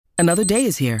Another day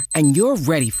is here, and you're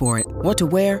ready for it. What to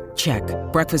wear? Check.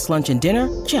 Breakfast, lunch, and dinner?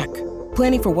 Check.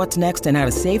 Planning for what's next and how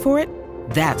to save for it?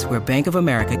 That's where Bank of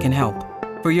America can help.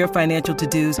 For your financial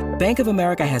to-dos, Bank of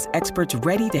America has experts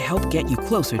ready to help get you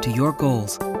closer to your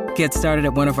goals. Get started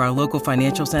at one of our local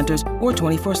financial centers or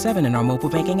 24/7 in our mobile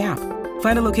banking app.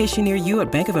 Find a location near you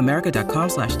at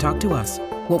bankofamerica.com/talktous.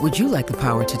 What would you like the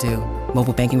power to do?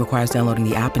 Mobile banking requires downloading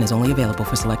the app and is only available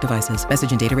for select devices.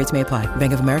 Message and data rates may apply.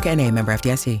 Bank of America N.A., member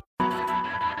FDIC.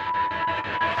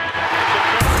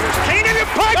 Keenan and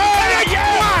Pike, and it's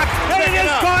blocked, and it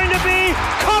is going to be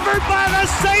covered by the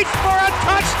Saints for a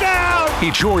touchdown.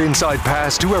 It's your inside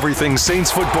pass to everything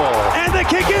Saints football. And the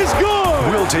kick is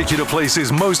good. We'll take you to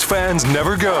places most fans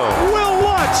never go. We'll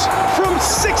watch from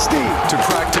 60. To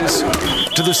practice,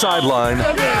 to the sideline,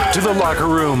 to the locker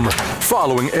room.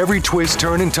 Following every twist,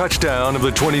 turn, and touchdown of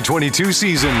the 2022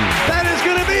 season. That is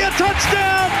going to be a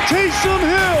touchdown. Taysom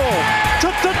Hill.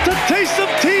 Taysom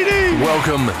TD.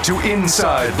 Welcome to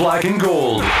Inside Black and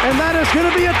Gold. And that is going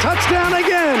to be a touchdown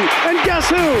again. And guess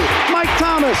who? Mike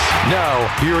Thomas. Now,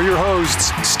 here are your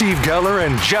hosts, Steve Geller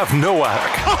and Jeff Nowak.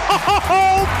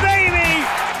 Oh, baby!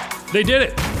 They did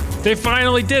it. They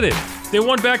finally did it. They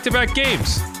won back-to-back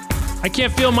games. I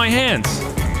can't feel my hands.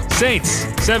 Saints,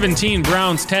 17,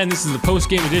 Browns, 10. This is the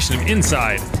post-game edition of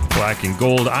Inside Black and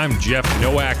Gold. I'm Jeff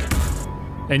Nowak.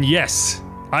 And yes,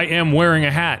 I am wearing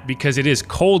a hat because it is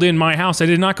cold in my house. I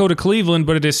did not go to Cleveland,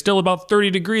 but it is still about 30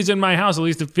 degrees in my house. At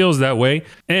least it feels that way.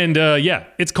 And yeah,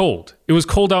 it's cold. It was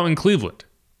cold out in Cleveland.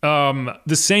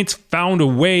 The Saints found a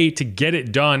way to get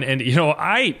it done. And, you know,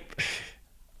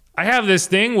 I have this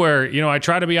thing where, you know, I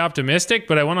try to be optimistic,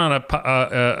 but I went on a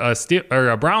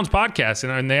Browns podcast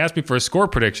and they asked me for a score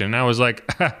prediction. And I was like,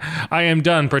 I am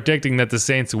done predicting that the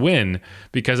Saints win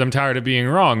because I'm tired of being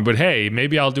wrong. But hey,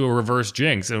 maybe I'll do a reverse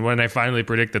jinx. And when I finally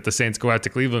predict that the Saints go out to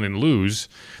Cleveland and lose,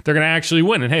 they're going to actually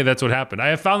win. And hey, that's what happened. I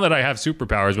have found that I have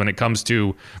superpowers when it comes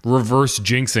to reverse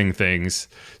jinxing things.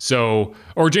 So,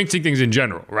 or jinxing things in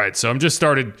general, right? So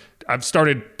I've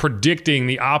started predicting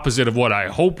the opposite of what I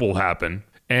hope will happen.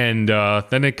 And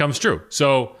then it comes true.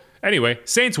 So anyway,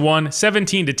 Saints won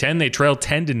 17-10. They trailed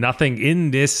 10-0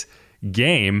 in this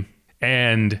game.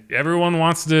 And everyone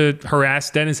wants to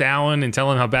harass Dennis Allen and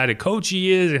tell him how bad a coach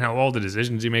he is and how all the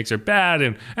decisions he makes are bad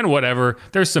and whatever.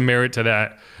 There's some merit to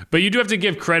that. But you do have to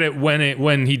give credit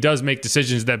when he does make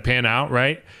decisions that pan out,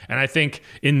 right? And I think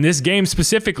in this game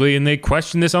specifically, and they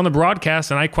questioned this on the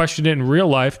broadcast, and I questioned it in real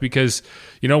life because,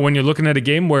 you know, when you're looking at a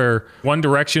game where one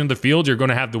direction of the field, you're going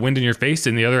to have the wind in your face,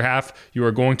 and the other half, you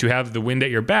are going to have the wind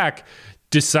at your back,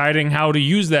 deciding how to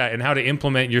use that and how to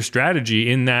implement your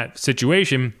strategy in that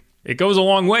situation, it goes a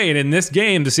long way. And in this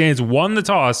game, the Saints won the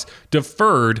toss,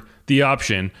 deferred the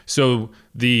option. So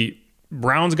the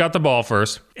Browns got the ball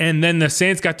first, and then the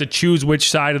Saints got to choose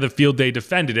which side of the field they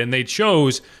defended. And they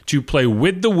chose to play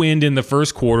with the wind in the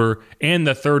first quarter and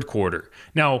the third quarter.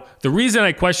 Now, the reason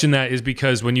I question that is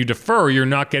because when you defer, you're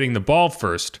not getting the ball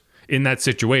first in that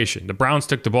situation. The Browns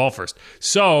took the ball first.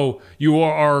 So you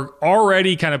are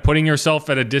already kind of putting yourself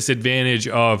at a disadvantage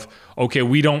of, okay,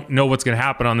 we don't know what's going to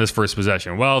happen on this first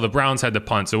possession. Well, the Browns had to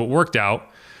punt, so it worked out.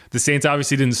 The Saints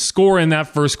obviously didn't score in that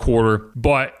first quarter,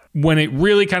 but when it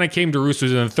really kind of came to roost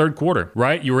was in the third quarter,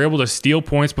 right? You were able to steal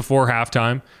points before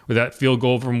halftime with that field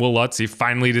goal from Will Lutz. He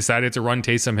finally decided to run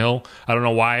Taysom Hill. I don't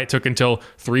know why it took until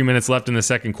 3 minutes left in the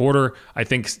second quarter. I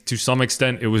think to some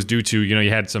extent it was due to, you know,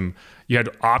 you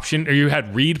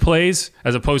had read plays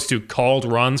as opposed to called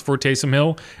runs for Taysom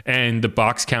Hill, and the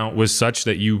box count was such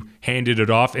that you handed it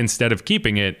off instead of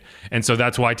keeping it. And so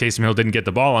that's why Taysom Hill didn't get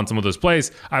the ball on some of those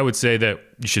plays. I would say that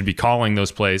you should be calling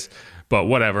those plays, but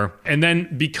whatever. And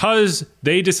then because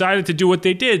they decided to do what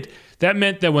they did, that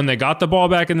meant that when they got the ball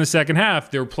back in the second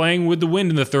half, they were playing with the wind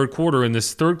in the third quarter. And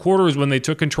this third quarter is when they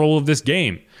took control of this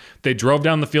game. They drove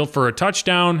down the field for a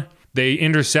touchdown. They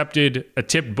intercepted a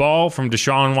tipped ball from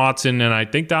Deshaun Watson and I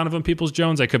think Donovan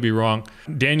Peoples-Jones. I could be wrong.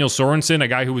 Daniel Sorensen, a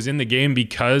guy who was in the game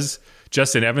because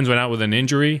Justin Evans went out with an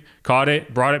injury, caught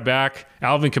it, brought it back.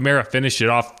 Alvin Kamara finished it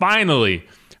off.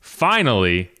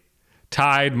 Finally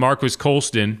tied Marcus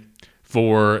Colston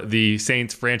for the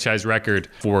Saints franchise record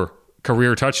for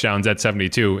career touchdowns at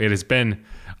 72. It has been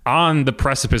on the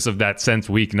precipice of that since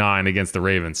week 9 against the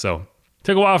Ravens. So it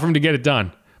took a while for him to get it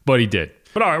done, but he did.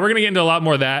 But all right, we're going to get into a lot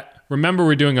more of that. Remember,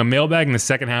 we're doing a mailbag in the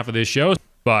second half of this show.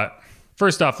 But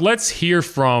first off, let's hear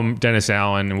from Dennis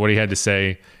Allen and what he had to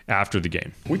say after the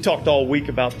game. We talked all week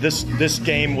about this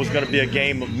game was going to be a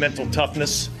game of mental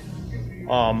toughness.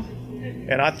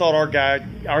 And I thought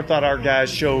our guys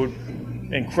showed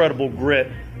incredible grit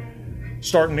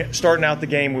starting out the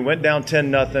game. We went down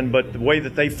 10-0, but the way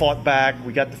that they fought back,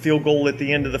 we got the field goal at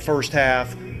the end of the first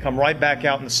half, come right back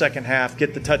out in the second half,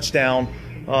 get the touchdown,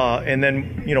 and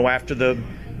then, after the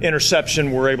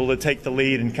interception, we're able to take the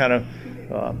lead and kind of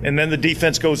and then the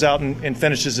defense goes out and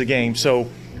finishes the game. So,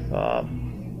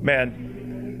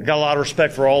 man, I got a lot of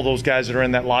respect for all those guys that are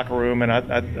in that locker room, and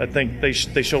I think they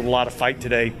showed a lot of fight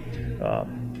today.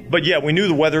 But, yeah, we knew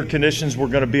the weather conditions were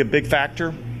going to be a big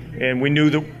factor, and we knew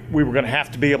that we were going to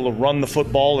have to be able to run the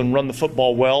football and run the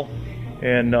football well.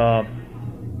 And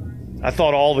I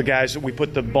thought all the guys that we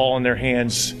put the ball in their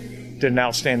hands did an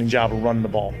outstanding job of running the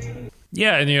ball.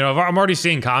 Yeah, and I'm already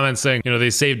seeing comments saying, they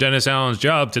saved Dennis Allen's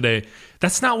job today.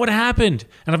 That's not what happened.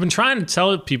 And I've been trying to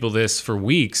tell people this for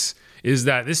weeks, is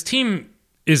that this team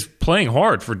is playing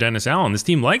hard for Dennis Allen. This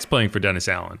team likes playing for Dennis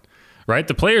Allen, right?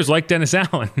 The players like Dennis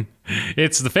Allen.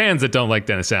 It's the fans that don't like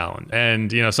Dennis Allen.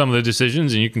 And, some of the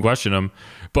decisions, and you can question them.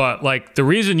 But, the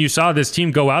reason you saw this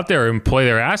team go out there and play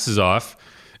their asses off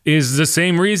is the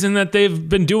same reason that they've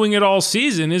been doing it all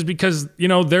season, is because,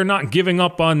 they're not giving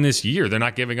up on this year. They're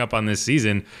not giving up on this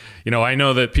season. I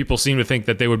know that people seem to think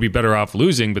that they would be better off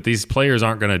losing, but these players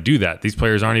aren't going to do that. These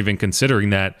players aren't even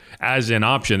considering that as an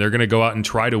option. They're going to go out and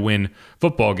try to win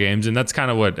football games, and that's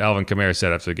kind of what Alvin Kamara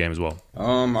said after the game as well.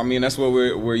 That's what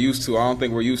we're used to. I don't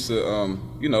think we're used to,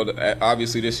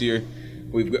 obviously this year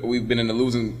we've been in the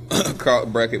losing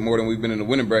bracket more than we've been in the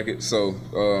winning bracket. So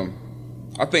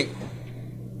I think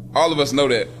all of us know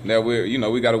that we're,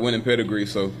 we got a winning pedigree,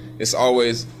 so it's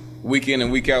always week in and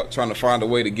week out trying to find a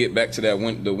way to get back to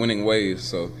the winning ways.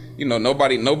 So,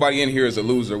 nobody in here is a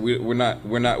loser. We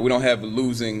don't have a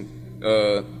losing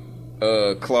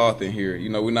cloth in here.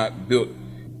 We're not built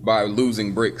by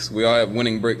losing bricks. We all have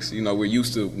winning bricks. We're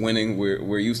used to winning.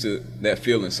 We're used to that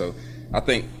feeling. So I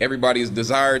think everybody's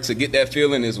desire to get that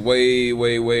feeling is way,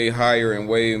 way, way higher and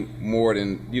way more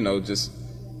than, just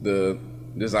the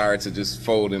desire to just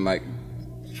fold and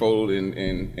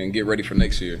get ready for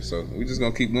next year. So we're just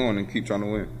going to keep going and keep trying to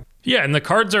win. Yeah, and the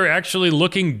Cards are actually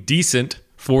looking decent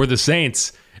for the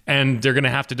Saints, and they're going to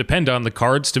have to depend on the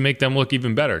Cards to make them look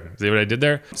even better. See what I did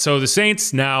there? So the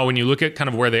Saints now, when you look at kind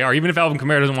of where they are, even if Alvin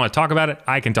Kamara doesn't want to talk about it,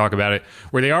 I can talk about it,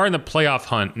 where they are in the playoff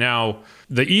hunt. Now,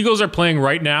 the Eagles are playing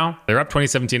right now. They're up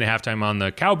 20-17 at halftime on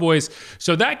the Cowboys.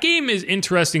 So that game is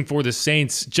interesting for the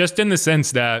Saints, just in the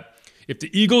sense that if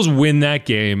the Eagles win that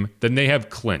game, then they have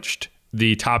clinched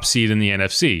the top seed in the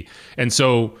NFC. And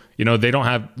so, they don't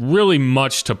have really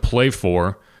much to play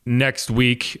for next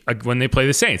week when they play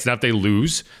the Saints. Now, if they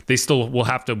lose, they still will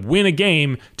have to win a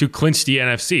game to clinch the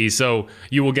NFC. So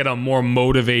you will get a more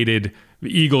motivated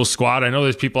Eagles squad. I know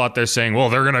there's people out there saying, well,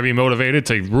 they're going to be motivated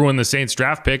to ruin the Saints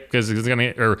draft pick because it's going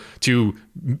to, or to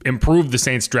improve the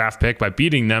Saints draft pick by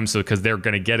beating them. So because they're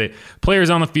going to get it. Players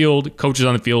on the field, coaches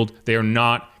on the field, they are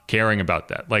not caring about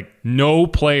that. No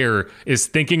player is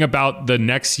thinking about the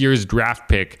next year's draft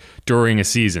pick during a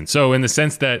season. So in the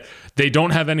sense that they don't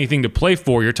have anything to play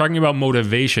for, you're talking about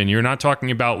motivation. You're not talking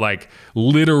about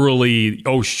literally,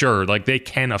 oh sure, they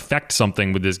can affect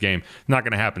something with this game. Not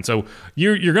going to happen. So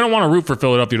you're going to want to root for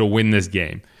Philadelphia to win this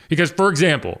game. Because, for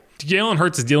example, Jalen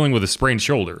Hurts is dealing with a sprained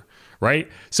shoulder, right?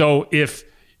 So if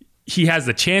he has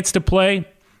the chance to play,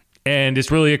 and it's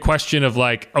really a question of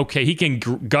okay, he can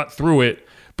gut through it,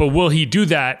 but will he do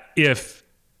that if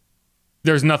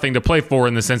there's nothing to play for,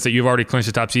 in the sense that you've already clinched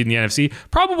the top seed in the NFC?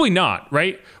 Probably not,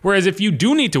 right? Whereas if you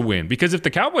do need to win, because if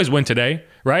the Cowboys win today,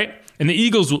 right, and the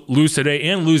Eagles lose today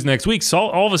and lose next week, so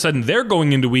all of a sudden they're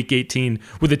going into Week 18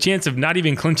 with a chance of not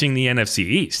even clinching the NFC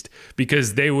East,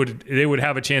 because they would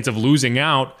have a chance of losing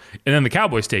out, and then the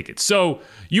Cowboys take it. So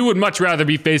you would much rather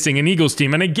be facing an Eagles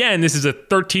team. And again, this is a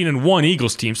 13-1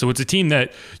 Eagles team, so it's a team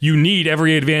that you need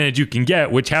every advantage you can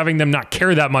get, which having them not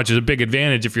care that much is a big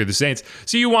advantage if you're the Saints.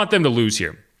 So you want them to lose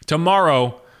here.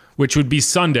 Tomorrow, which would be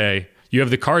Sunday, you have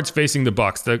the Cards facing the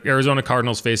Bucs, the Arizona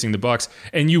Cardinals facing the Bucs,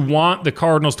 and you want the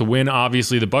Cardinals to win.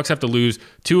 Obviously, the Bucs have to lose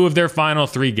 2 of their final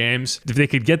 3 games. If they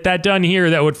could get that done here,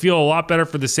 that would feel a lot better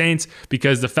for the Saints,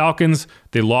 because the Falcons,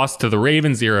 they lost to the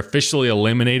Ravens. They are officially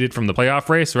eliminated from the playoff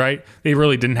race, right? They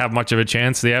really didn't have much of a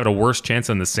chance. They had a worse chance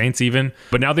than the Saints even,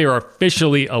 but now they are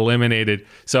officially eliminated.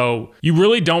 So you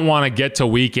really don't want to get to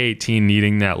Week 18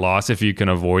 needing that loss if you can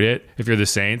avoid it. If you're the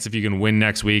Saints, if you can win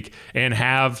next week and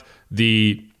have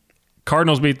the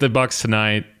Cardinals beat the Bucs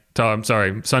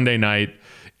Sunday night,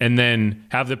 and then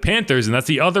have the Panthers, and that's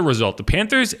the other result. The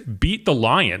Panthers beat the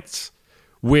Lions,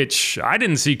 which I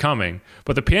didn't see coming,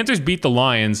 but the Panthers beat the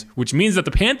Lions, which means that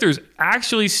the Panthers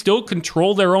actually still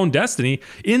control their own destiny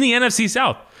in the NFC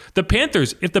South. The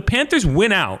Panthers, if the Panthers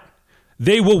win out,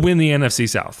 they will win the NFC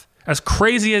South. As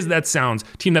crazy as that sounds,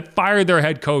 team that fired their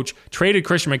head coach, traded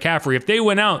Christian McCaffrey, if they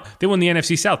went out, they won the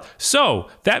NFC South. So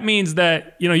that means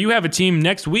that, you have a team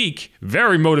next week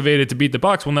very motivated to beat the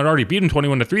Bucs when they'd already beat them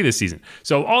 21-3 this season.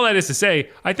 So all that is to say,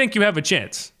 I think you have a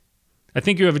chance.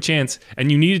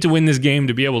 And you needed to win this game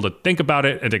to be able to think about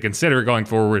it and to consider it going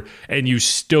forward, and you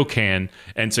still can.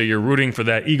 And so you're rooting for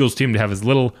that Eagles team to have as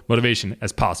little motivation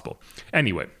as possible.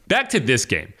 Anyway, back to this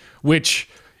game, which,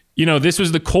 this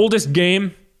was the coldest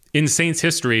game in Saints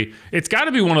history. It's got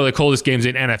to be one of the coldest games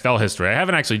in NFL history. I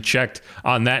haven't actually checked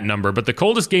on that number, but the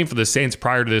coldest game for the Saints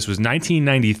prior to this was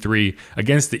 1993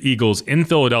 against the Eagles in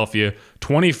Philadelphia,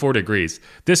 24 degrees.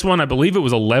 This one, I believe it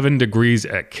was 11 degrees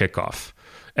at kickoff.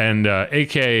 And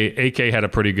AK had a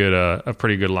pretty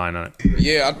good line on it.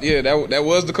 Yeah, that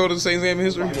was the coldest Saints game in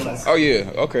history. Oh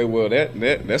yeah, okay, well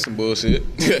that's some bullshit.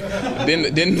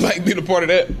 didn't like being a part of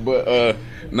that, but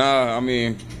nah, I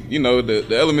mean,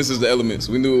 the elements is the elements.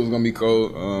 We knew it was gonna be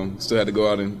cold. Still had to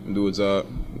go out and do a job.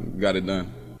 Got it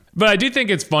done. But I do think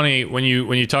it's funny when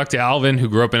you talk to Alvin, who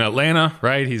grew up in Atlanta,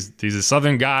 right? He's a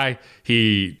Southern guy.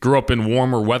 He grew up in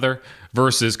warmer weather,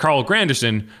 versus Carl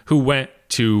Granderson, who went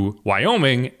to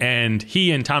Wyoming, and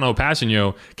he and Tano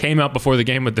Passanio came out before the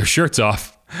game with their shirts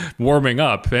off, warming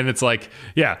up. And it's like,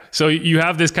 yeah, so you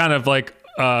have this kind of like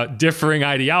differing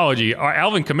ideology.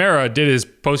 Alvin Kamara did his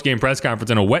post-game press conference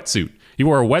in a wetsuit. He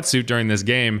wore a wetsuit during this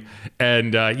game,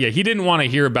 and he didn't want to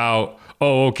hear about,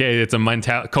 it's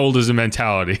a cold is a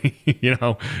mentality.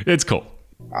 It's cold.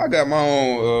 I got my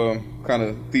own kind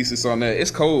of thesis on that.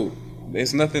 It's cold.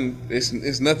 It's nothing.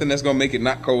 It's nothing that's gonna make it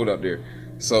not cold out there.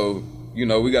 So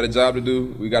we got a job to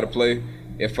do. We got to play.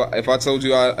 If I told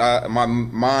you my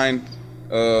mind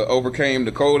overcame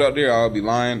the cold out there, I'll be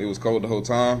lying. It was cold the whole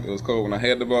time. It was cold when I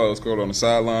had the ball. It was cold on the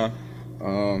sideline.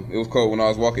 It was cold when I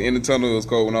was walking in the tunnel. It was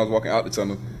cold when I was walking out the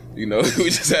tunnel. We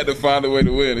just had to find a way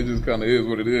to win. It just kind of is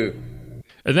what it is.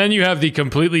 And then you have the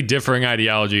completely differing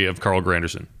ideology of Carl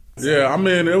Granderson. Yeah, I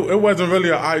mean, it wasn't really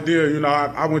an idea.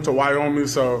 I went to Wyoming,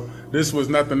 so this was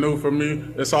nothing new for me.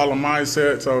 It's all a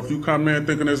mindset. So if you come in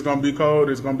thinking it's going to be cold,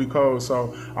 it's going to be cold.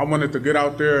 So I wanted to get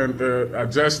out there and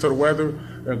adjust to the weather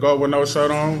and go with no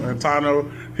shirt on. And Tano,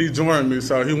 he joined me.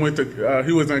 So he went to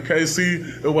he was in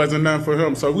KC. It wasn't nothing for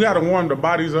him. So we had to warm the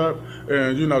bodies up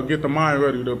and, get the mind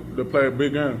ready to play a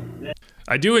big game.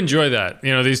 I do enjoy that.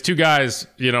 These two guys,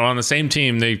 on the same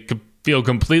team, they feel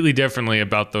completely differently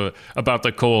about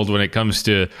the cold when it comes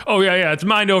to, it's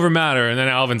mind over matter. And then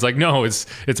Alvin's like, no, it's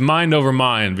mind over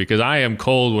mind, because I am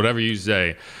cold, whatever you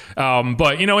say.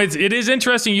 But it is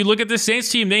interesting. You look at the Saints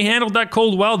team; they handled that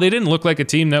cold well. They didn't look like a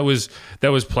team that was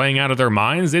playing out of their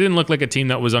minds. They didn't look like a team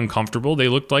that was uncomfortable. They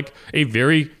looked like a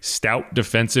very stout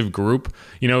defensive group.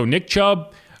 Nick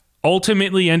Chubb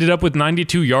ultimately ended up with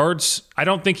 92 yards. I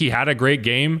don't think he had a great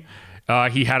game.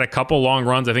 He had a couple long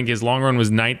runs. I think his long run was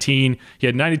 19. He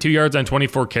had 92 yards on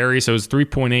 24 carries, so it was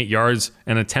 3.8 yards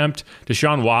an attempt.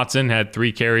 Deshaun Watson had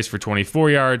 3 carries for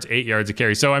 24 yards, 8 yards a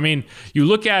carry. So, I mean, you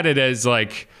look at it as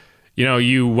like,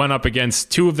 you went up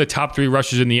against 2 of the top 3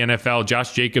 rushers in the NFL,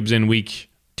 Josh Jacobs in week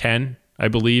 10, I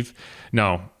believe.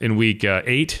 No, in week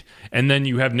 8. And then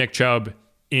you have Nick Chubb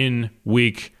in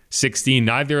week 16.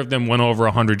 Neither of them went over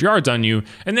 100 yards on you.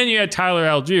 And then you had Tyler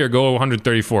Algier go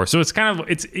 134. So it's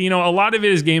a lot of it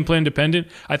is game plan dependent.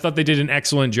 I thought they did an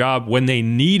excellent job when they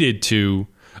needed to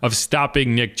of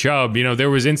stopping Nick Chubb. There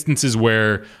was instances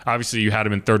where obviously you had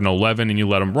him in 3rd and 11 and you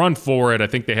let him run for it. I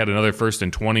think they had another 1st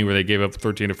and 20 where they gave up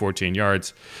 13 to 14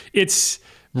 yards. It's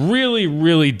really,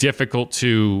 really difficult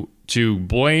to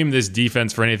blame this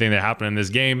defense for anything that happened in this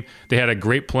game. They had a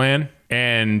great plan,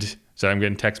 and so I'm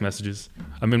getting text messages.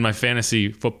 I'm in my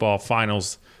fantasy football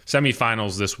semifinals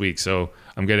this week, so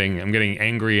I'm getting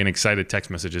angry and excited text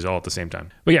messages all at the same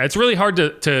time. But yeah, it's really hard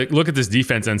to look at this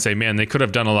defense and say, man, they could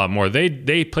have done a lot more.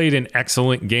 They played an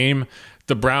excellent game.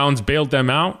 The Browns bailed them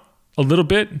out a little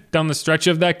bit down the stretch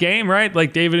of that game, right?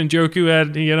 Like David Njoku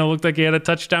had, looked like he had a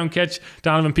touchdown catch.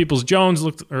 Donovan Peoples-Jones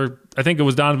looked like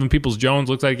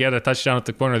he had a touchdown at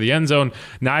the corner of the end zone.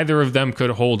 Neither of them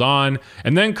could hold on.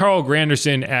 And then Carl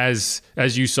Granderson, as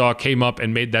you saw, came up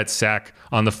and made that sack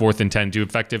on the 4th and 10 to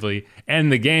effectively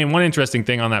end the game. One interesting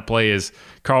thing on that play is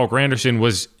Carl Granderson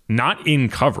was not in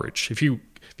coverage. If you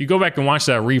go back and watch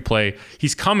that replay,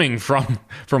 he's coming from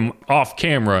off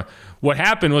camera. What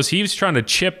happened was he was trying to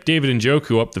chip David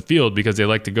Njoku up the field because they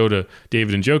like to go to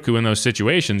David Njoku in those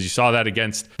situations. You saw that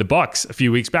against the Bucs a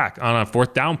few weeks back on a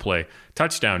 4th down play.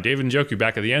 Touchdown, David Njoku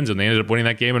back at the end zone. They ended up winning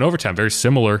that game in overtime. Very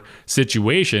similar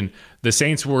situation. The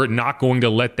Saints were not going to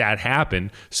let that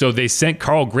happen, so they sent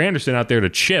Carl Granderson out there to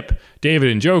chip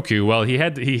David Njoku. Well, he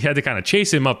had to kind of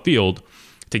chase him upfield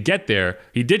to get there.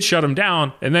 He did shut him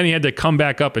down, and then he had to come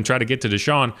back up and try to get to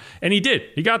Deshaun, and he did.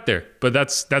 He got there, but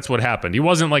that's what happened. He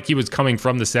wasn't like he was coming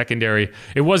from the secondary.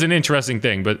 It was an interesting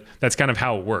thing, but that's kind of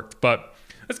how it worked. But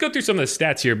let's go through some of the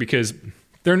stats here because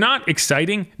they're not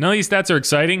exciting. None of these stats are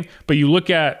exciting, but you look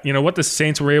at what the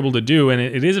Saints were able to do, and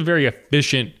it is a very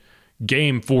efficient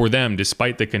game for them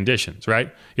despite the conditions,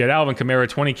 right? You had Alvin Kamara,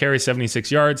 20 carries,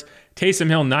 76 yards. Taysom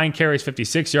Hill, 9 carries,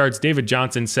 56 yards. David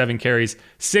Johnson, 7 carries,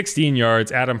 16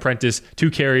 yards. Adam Prentice,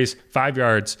 2 carries, 5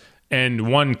 yards,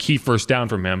 and 1 key first down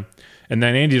from him. And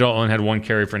then Andy Dalton had 1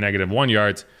 carry for -1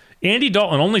 yards. Andy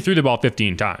Dalton only threw the ball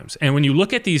 15 times. And when you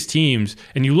look at these teams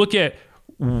and you look at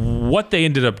what they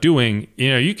ended up doing,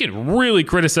 you can really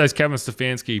criticize Kevin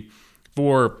Stefanski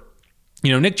for,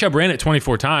 Nick Chubb ran it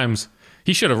 24 times.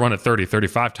 He should have run it 30,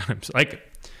 35 times. Like,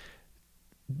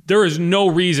 there is no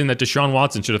reason that Deshaun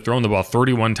Watson should have thrown the ball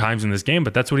 31 times in this game,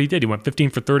 but that's what he did. He went 15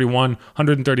 for 31,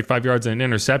 135 yards and an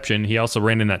interception. He also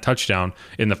ran in that touchdown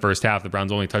in the first half, the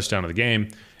Browns' only touchdown of the game.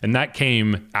 And that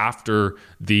came after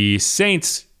the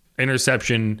Saints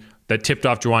interception that tipped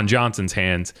off Juwan Johnson's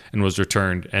hands and was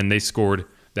returned, and they scored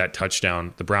that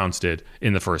touchdown, the Browns did,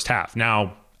 in the first half.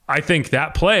 Now, I think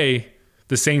that play,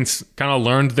 the Saints kind of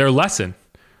learned their lesson,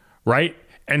 right?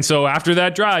 And so after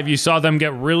that drive, you saw them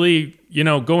get really,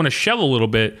 go in a shell a little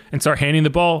bit and start handing the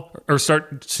ball or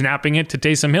start snapping it to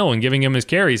Taysom Hill and giving him his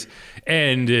carries.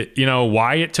 And,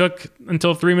 why it took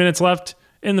until 3 minutes left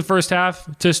in the first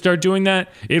half to start doing that,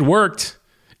 it worked.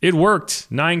 It worked.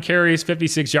 9 carries,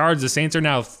 56 yards. The Saints are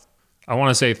now, I want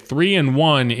to say,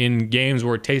 3-1 in games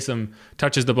where Taysom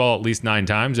touches the ball at least 9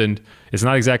 times. And it's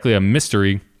not exactly a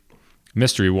mystery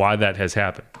why that has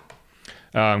happened.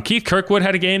 Keith Kirkwood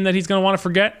had a game that he's going to want to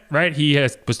forget, right? He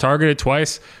was targeted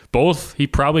twice. Both he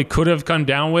probably could have come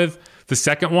down with. The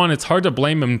second one, it's hard to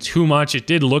blame him too much. It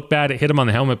did look bad. It hit him on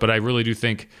the helmet, but I really do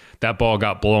think that ball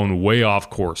got blown way off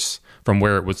course from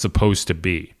where it was supposed to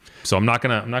be. So I'm not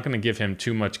gonna give him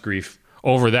too much grief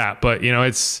over that. But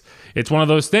it's one of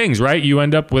those things, right? You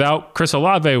end up without Chris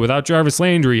Olave, without Jarvis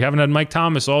Landry, you haven't had Mike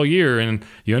Thomas all year, and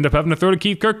you end up having to throw to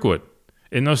Keith Kirkwood.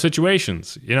 In those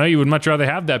situations, you would much rather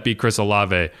have that be Chris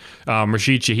Olave.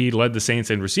 Rashid Shaheed led the Saints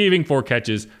in receiving, 4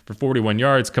 catches for 41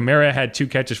 yards. Kamara had 2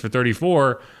 catches for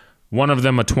 34, one of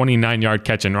them a 29-yard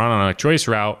catch and run on a choice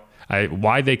route.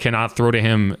 Why they cannot throw to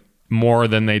him more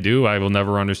than they do, I will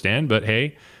never understand. But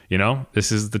hey,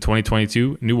 this is the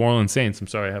 2022 New Orleans Saints. I'm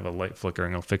sorry, I have a light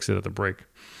flickering. I'll fix it at the break.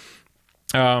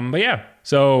 But yeah,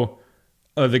 so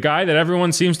the guy that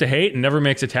everyone seems to hate and never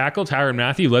makes a tackle, Tyrann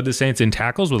Mathieu, led the Saints in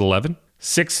tackles with 11.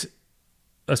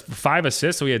 5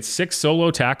 assists, so he had 6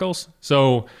 solo tackles.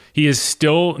 So he is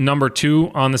still number 2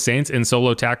 on the Saints in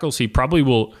solo tackles. He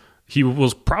will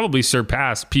probably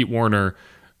surpass Pete Werner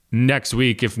next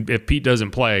week if Pete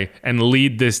doesn't play and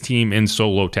lead this team in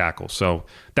solo tackles. So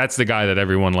that's the guy that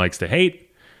everyone likes to hate.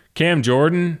 Cam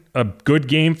Jordan, a good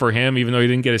game for him, even though he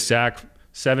didn't get a sack.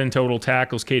 7 total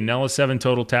tackles. Caden Ellis, 7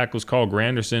 total tackles. Carl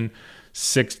Granderson,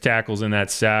 6 tackles in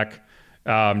that sack.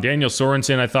 Daniel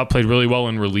Sorensen, I thought, played really well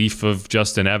in relief of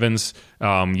Justin Evans.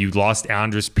 You lost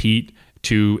Andres Pete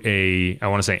to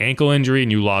ankle injury,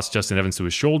 and you lost Justin Evans to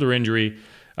a shoulder injury.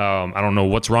 I don't know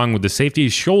what's wrong with the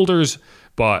safety's shoulders,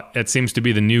 but it seems to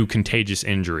be the new contagious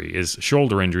injury is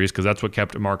shoulder injuries, because that's what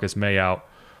kept Marcus May out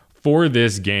for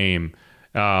this game.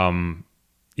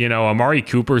 Amari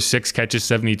Cooper, 6 catches,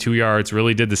 72 yards,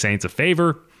 really did the Saints a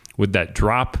favor with that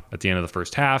drop at the end of the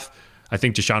first half. I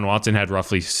think Deshaun Watson had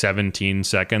roughly 17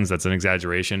 seconds. That's an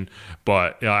exaggeration.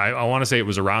 But I want to say it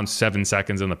was around 7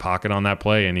 seconds in the pocket on that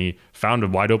play, and he found a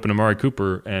wide open Amari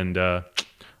Cooper, and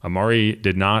Amari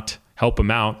did not help him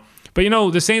out. But,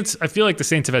 the Saints, I feel like the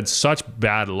Saints have had such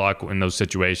bad luck in those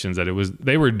situations that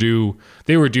they were due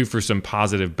for some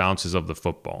positive bounces of the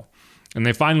football. And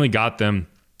they finally got them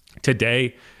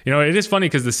today. It is funny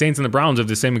because the Saints and the Browns have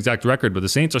the same exact record, but the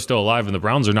Saints are still alive and the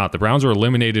Browns are not. The Browns were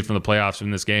eliminated from the playoffs in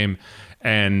this game.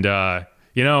 And,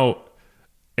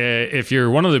 if you're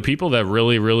one of the people that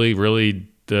really, really, really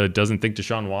doesn't think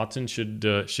Deshaun Watson should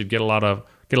get a lot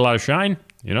of shine,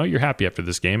 you're happy after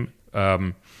this game.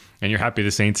 And you're happy the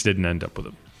Saints didn't end up with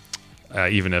him.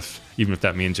 Even if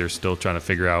that means you're still trying to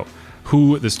figure out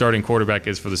who the starting quarterback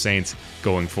is for the Saints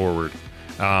going forward.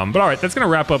 But all right, that's going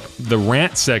to wrap up the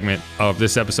rant segment of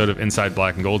this episode of Inside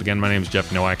Black and Gold. Again, my name is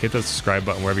Jeff Nowak. Hit the subscribe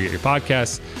button wherever you get your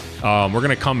podcasts. We're going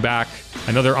to come back.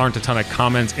 I know there aren't a ton of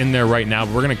comments in there right now,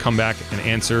 but we're going to come back and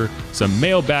answer some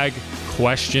mailbag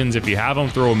questions. If you have them,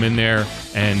 throw them in there,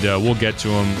 and we'll get to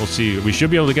them. We'll see. We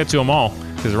should be able to get to them all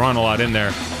because there aren't a lot in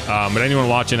there. But anyone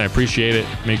watching, I appreciate it.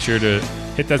 Make sure to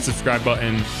hit that subscribe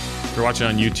button. If you're watching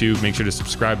on YouTube, make sure to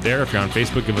subscribe there. If you're on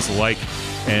Facebook, give us a like.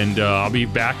 And I'll be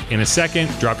back in a second.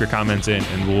 Drop your comments in,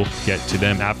 and we'll get to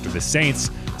them after the Saints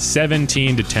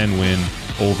 17-10 win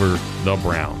over the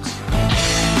Browns.